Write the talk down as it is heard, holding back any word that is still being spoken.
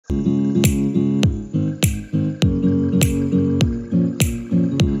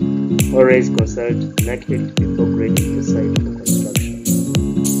Always consult an architect before grading the site for construction.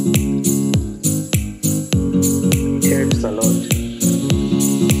 It helps a lot.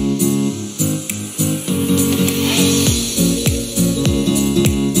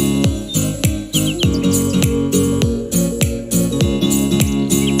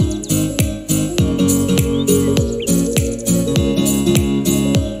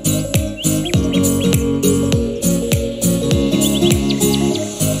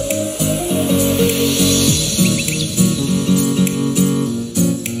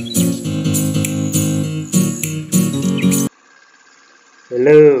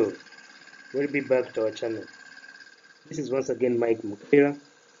 Hello, welcome back to our channel. This is once again Mike Mukaira,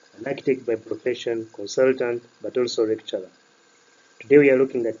 an architect by profession, consultant, but also lecturer. Today we are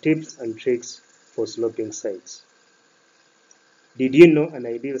looking at tips and tricks for sloping sites. Did you know an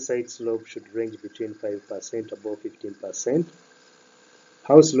ideal site slope should range between 5% above 15%?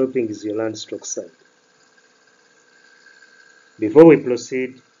 How sloping is your land stroke site? Before we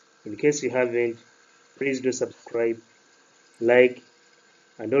proceed, in case you haven't, please do subscribe, like,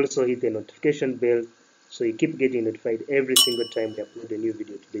 and also hit the notification bell so you keep getting notified every single time we upload a new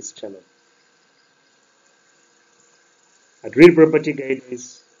video to this channel. At Real Property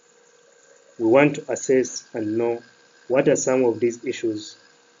Guidance, we want to assess and know what are some of these issues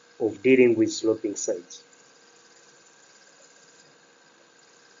of dealing with sloping sites.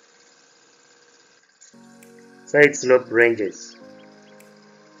 Site slope ranges.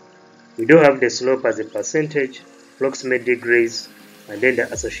 We do have the slope as a percentage, approximate degrees, and then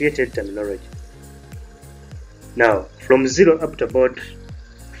the associated terminology. Now, from 0 up to about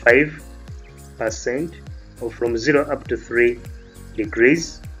 5%, or from 0 up to 3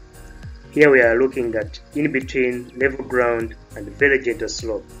 degrees, here we are looking at in between level ground and very gentle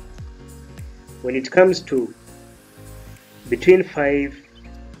slope. When it comes to between 5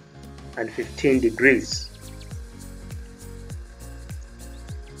 and 15 degrees,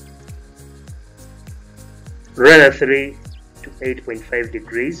 rather 3 to 8.5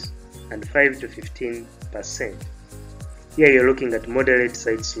 degrees and 5 to 15%. Here you're looking at moderate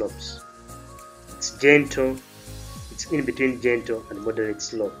side slopes. It's gentle, it's in between gentle and moderate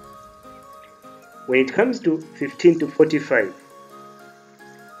slope. When it comes to 15 to 45,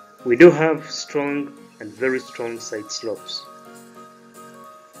 we do have strong and very strong side slopes.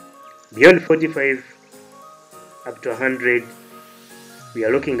 Beyond 45 up to 100, we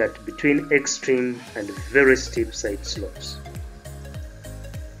are looking at between extreme and very steep side slopes.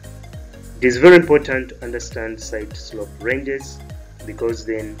 It is very important to understand site slope ranges because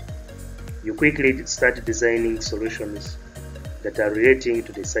then you quickly start designing solutions that are relating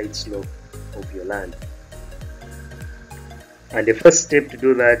to the site slope of your land. And the first step to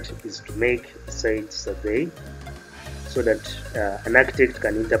do that is to make a site survey so that an architect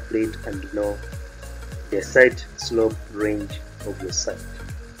can interpret and know the site slope range of your site.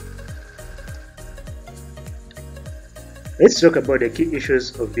 Let's talk about the key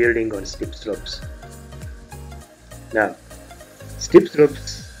issues of building on steep slopes. Now, steep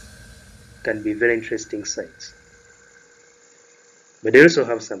slopes can be very interesting sites, but they also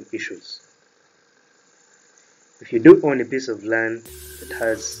have some issues. If you do own a piece of land that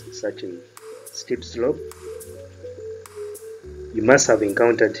has such a steep slope, you must have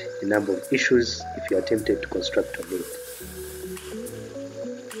encountered a number of issues if you attempted to construct on it.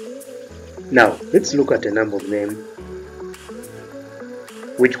 Now, let's look at a number of them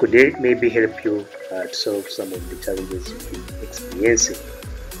which could maybe help you to solve some of the challenges you've been experiencing.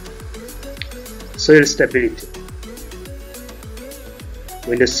 Soil stability.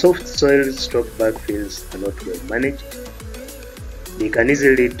 When the soft soil stroke backfills are not well managed, they can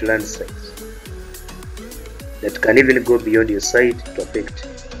easily lead to landslides that can even go beyond your site to affect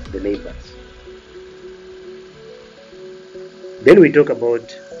the neighbors. Then we talk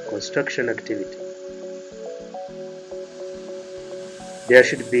about construction activity. There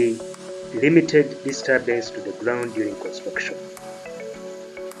should be limited disturbance to the ground during construction,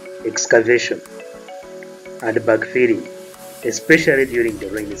 excavation, and backfilling, especially during the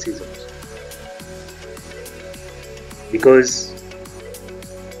rainy seasons. Because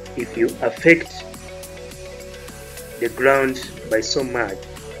if you affect the ground by so much,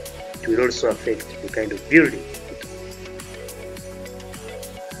 it will also affect the kind of building.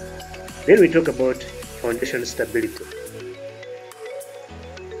 Then we talk about foundation stability.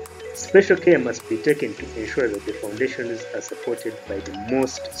 Special care must be taken to ensure that the foundations are supported by the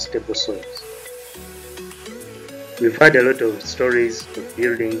most stable soils. We've had a lot of stories of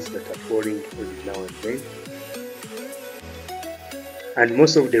buildings that are falling every now and then. and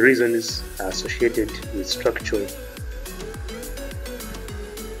most of the reasons are associated with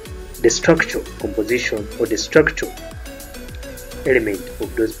the structure composition or the structure element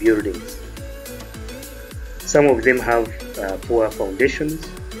of those buildings. Some of them have poor foundations.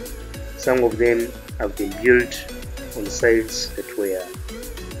 Some of them have been built on sites that were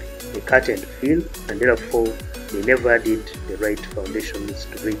a cut and fill, and therefore they never did the right foundations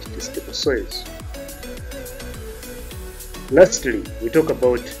to reach the stable soils. Lastly, we talk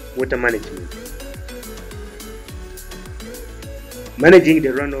about water management. Managing the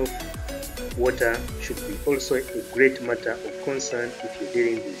runoff water should be also a great matter of concern if you're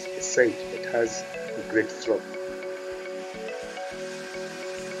dealing with a site that has a great slope.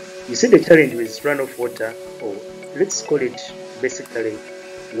 You see, the challenge with runoff water, or let's call it basically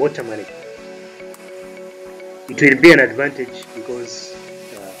water management. It will be an advantage because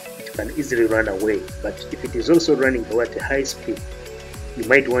it can easily run away, but if it is also running at a high speed, you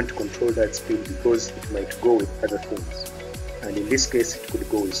might want to control that speed because it might go with other things, and in this case it could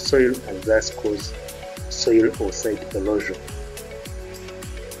go with soil and thus cause soil or site erosion.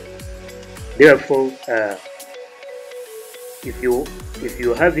 Therefore, if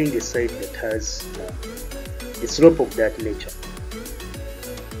you're having a site that has a slope of that nature,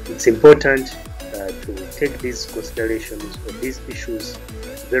 it's important to take these considerations or these issues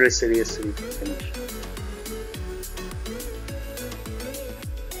very seriously. And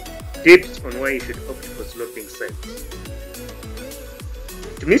tips on why you should opt for sloping sites.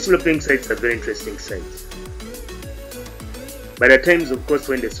 To me, sloping sites are very interesting sites, but at times, of course,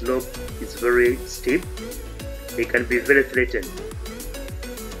 when the slope is very steep, they can be very threatening.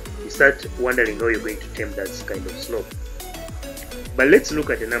 You start wondering how you're going to tame that kind of slope. But let's look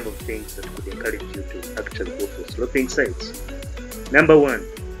at a number of things that could encourage you to actually go for sloping sites. Number one,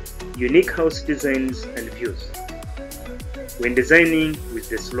 unique house designs and views. When designing with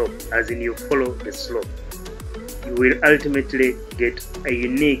the slope, as in you follow the slope, you will ultimately get a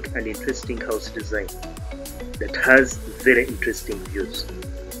unique and interesting house design that has very interesting views.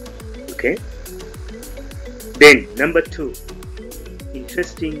 Okay? Then, number two,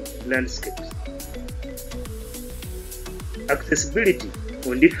 interesting landscapes. Accessibility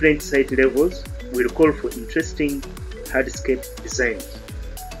on different site levels will call for interesting hardscape designs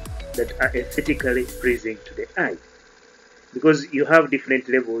that are aesthetically pleasing to the eye. Because you have different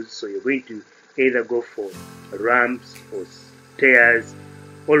levels, so you're going to either go for ramps or stairs,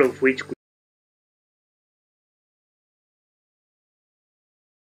 all of which could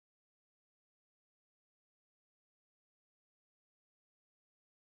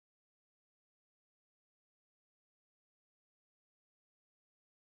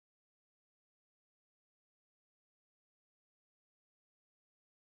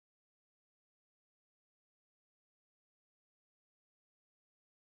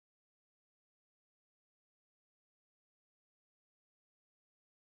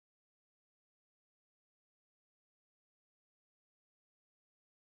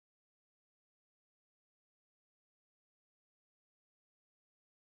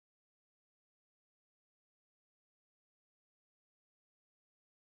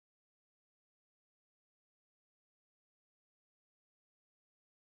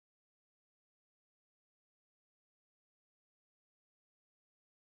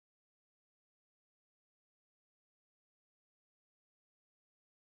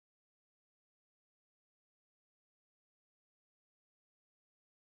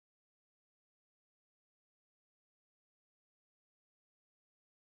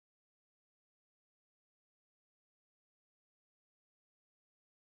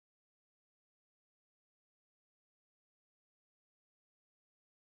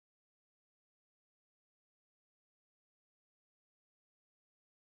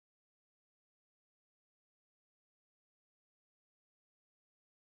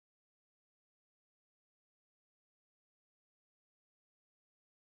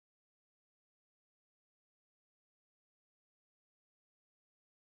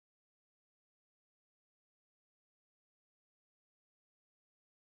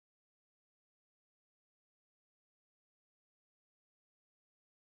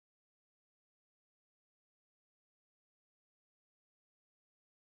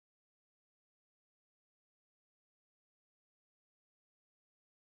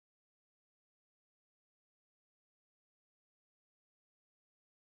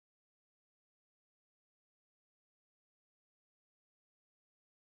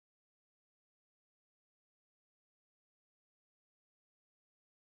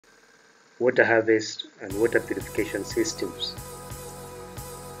water harvest and water purification systems.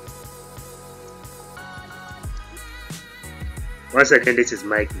 Once again, this is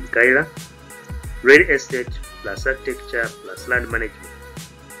Mike Mukaira, real estate plus architecture plus land management,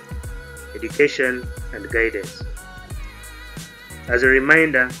 education and guidance. As a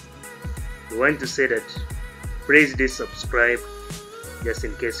reminder, we want to say that please do subscribe just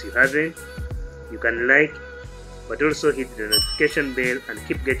in case you haven't. You can like, but also hit the notification bell and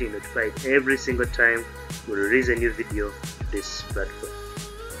keep getting notified every single time we release a new video to this platform.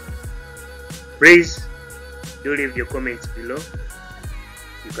 Please do leave your comments below.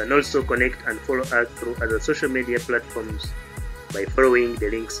 You can also connect and follow us through other social media platforms by following the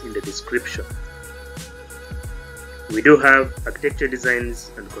links in the description. We do have architecture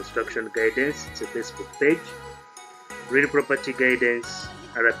designs and construction guidance, it's a Facebook page. Real property guidance,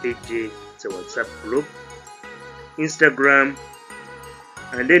 RPG, it's a WhatsApp group. Instagram,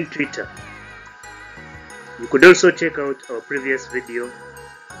 and then Twitter. You could also check out our previous video,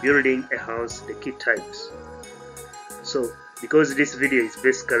 building a house, the key types. So because this video is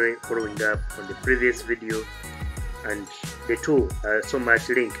basically following up on the previous video and the two are so much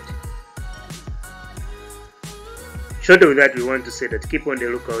linked. Short of that, we want to say that keep on the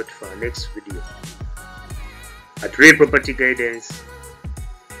lookout for our next video. At Real Property Guidance,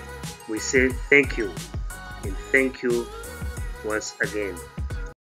 we say thank you and thank you once again.